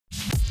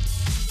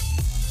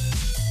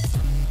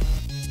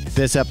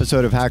This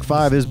episode of Hack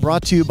 5 is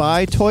brought to you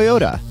by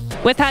Toyota.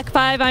 With Hack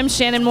 5, I'm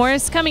Shannon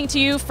Morris, coming to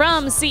you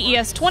from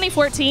CES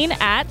 2014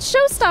 at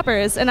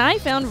Showstoppers, and I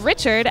found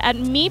Richard at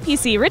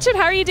MiiPc. Richard,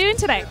 how are you doing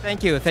today?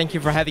 Thank you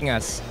for having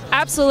us.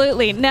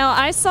 Absolutely. Now,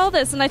 I saw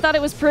this and I thought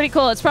it was pretty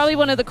cool. It's probably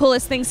one of the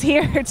coolest things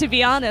here, to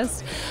be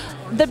honest.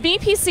 The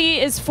MiiPc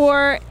is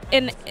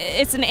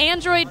it's an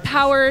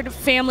Android-powered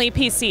family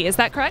PC, is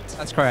that correct?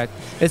 That's correct.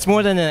 It's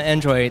more than an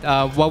Android.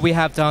 What we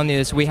have done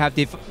is we have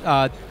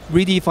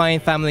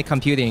redefined family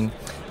computing.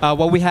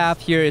 What we have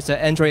here is an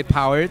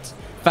Android-powered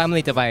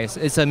family device.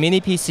 It's a mini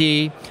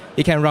PC.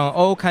 It can run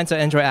all kinds of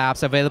Android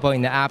apps available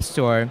in the App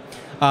Store.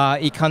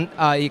 It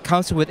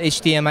comes with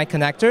HDMI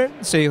connector,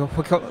 so you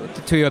hook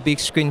up to your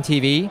big screen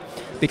TV,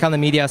 become a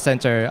media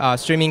center,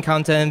 streaming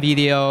content,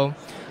 video.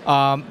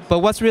 But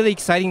what's really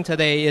exciting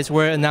today is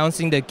we're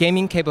announcing the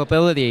gaming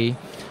capability.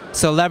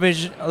 So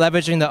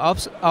leveraging the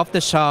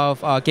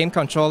off-the-shelf game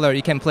controller,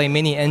 you can play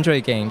mini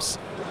Android games.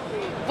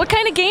 What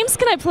kind of games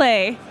can I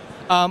play?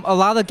 A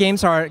lot of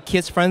games are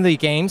kids-friendly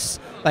games,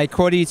 like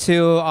Cordy 2,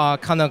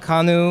 Kanu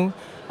Kanu.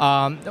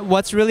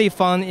 What's really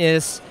fun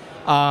is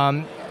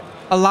a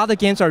lot of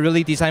games are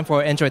really designed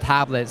for Android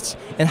tablets.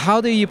 And how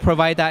do you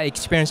provide that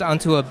experience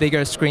onto a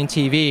bigger screen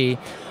TV,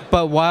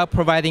 but while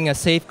providing a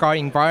safeguard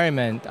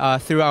environment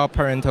through our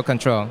parental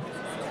control?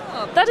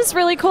 Oh, that is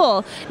really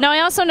cool. Now, I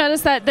also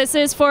noticed that this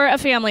is for a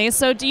family.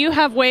 So do you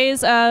have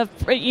ways of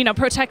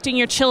protecting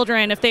your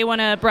children if they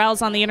want to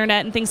browse on the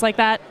internet and things like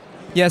that?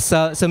 Yes,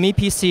 so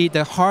MiiPc,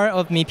 the heart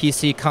of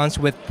MiiPc comes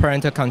with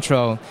parental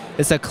control.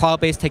 It's a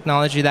cloud-based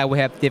technology that we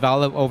have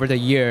developed over the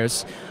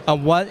years.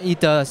 What it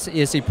does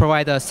is it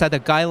provides a set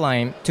of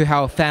guidelines to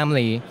help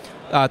family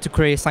to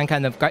create some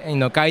kind of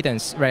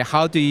guidance, right?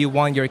 How do you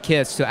want your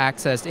kids to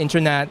access the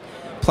internet,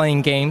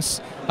 playing games?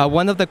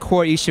 One of the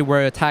core issues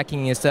we're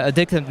attacking is the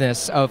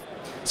addictiveness of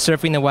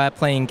surfing the web,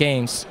 playing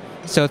games.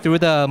 So through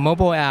the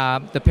mobile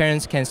app, the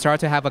parents can start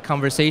to have a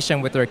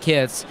conversation with their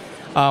kids.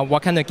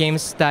 What kind of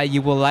games that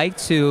you would like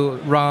to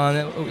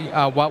run,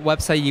 what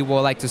website you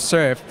would like to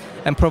surf,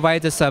 and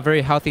provide this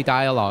very healthy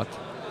dialogue.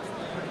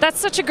 That's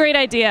such a great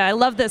idea. I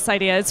love this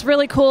idea. It's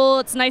really cool.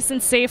 It's nice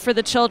and safe for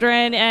the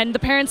children, and the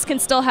parents can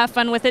still have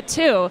fun with it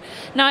too.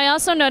 Now, I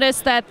also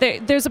noticed that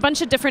there's a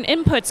bunch of different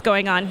inputs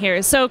going on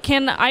here. So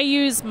can I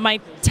use my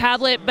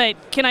tablet, but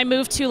can I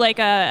move to like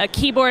a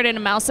keyboard and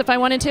a mouse if I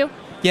wanted to?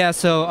 Yeah,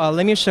 so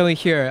let me show you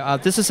here.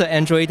 This is an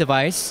Android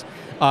device.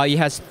 It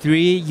has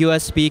 3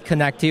 USB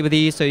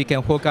connectivity, so you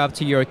can hook up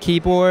to your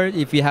keyboard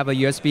if you have a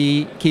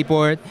USB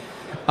keyboard.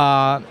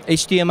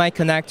 HDMI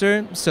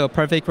connector, so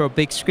perfect for a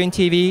big screen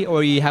TV,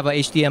 or you have a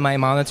HDMI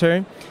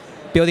monitor.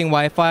 Built-in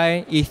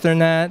Wi-Fi,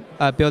 Ethernet,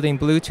 built-in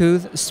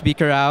Bluetooth,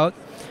 speaker out.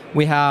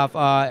 We have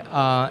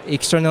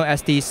external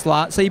SD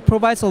slot, so it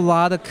provides a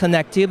lot of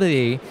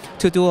connectivity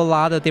to do a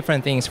lot of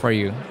different things for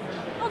you.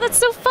 Oh, that's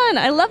so fun.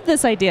 I love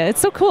this idea.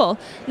 It's so cool.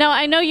 Now,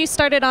 I know you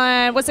started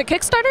on, was it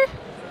Kickstarter?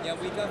 Yeah,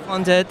 we got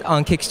funded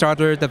on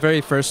Kickstarter the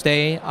very first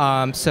day,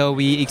 so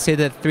we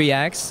exceeded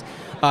 3x.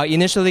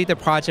 Initially, the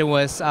project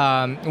was,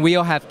 we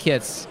all have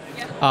kids,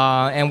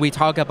 and we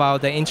talk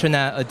about the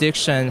internet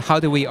addiction, how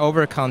do we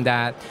overcome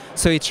that?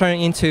 So it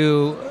turned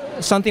into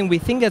something we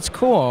think is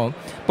cool,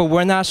 but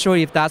we're not sure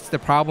if that's the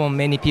problem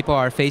many people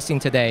are facing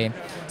today.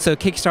 So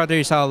Kickstarter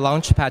is our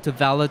launchpad to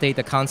validate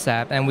the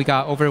concept, and we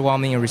got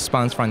overwhelming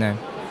response from them.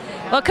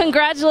 Well,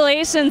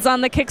 congratulations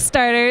on the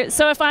Kickstarter.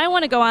 So if I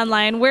want to go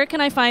online, where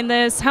can I find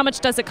this? How much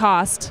does it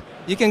cost?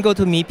 You can go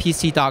to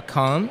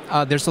MiiPc.com.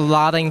 There's a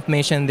lot of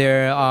information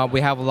there.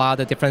 We have a lot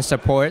of different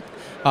support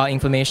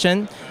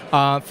information.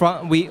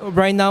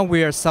 Right now,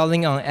 we are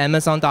selling on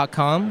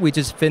Amazon.com. We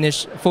just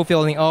finished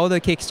fulfilling all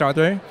the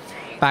Kickstarter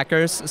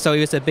backers, so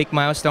it's a big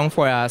milestone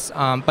for us.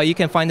 But you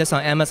can find us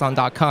on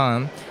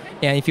Amazon.com.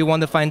 And if you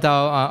want to find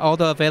out all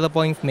the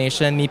available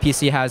information,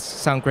 MiiPc has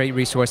some great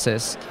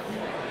resources.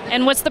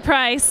 And what's the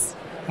price?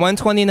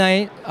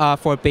 $129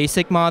 for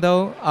basic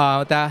model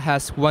that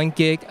has 1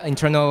 gig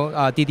internal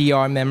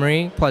DDR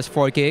memory plus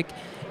 4 gig,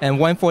 and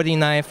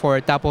 $149 for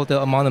double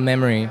the amount of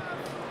memory.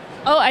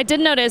 Oh, I did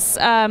notice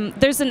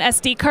there's an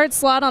SD card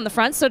slot on the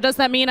front, so does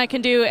that mean I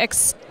can do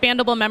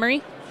expandable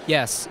memory?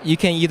 Yes, you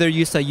can either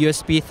use a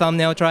USB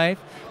thumbnail drive,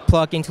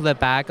 plug into the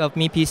back of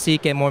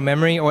MiiPc, get more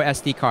memory, or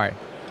SD card.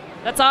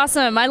 That's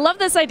awesome. I love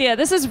this idea.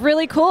 This is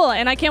really cool,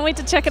 and I can't wait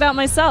to check it out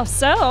myself.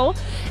 So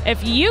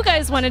if you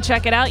guys want to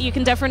check it out, you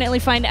can definitely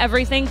find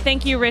everything.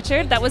 Thank you,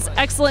 Richard. That was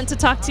excellent to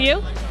talk to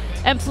you.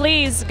 And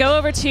please go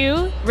over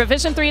to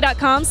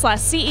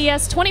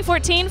revision3.com/CES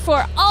 2014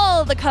 for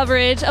all the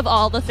coverage of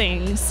all the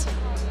things.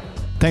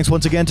 Thanks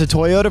once again to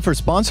Toyota for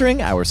sponsoring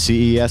our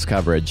CES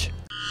coverage.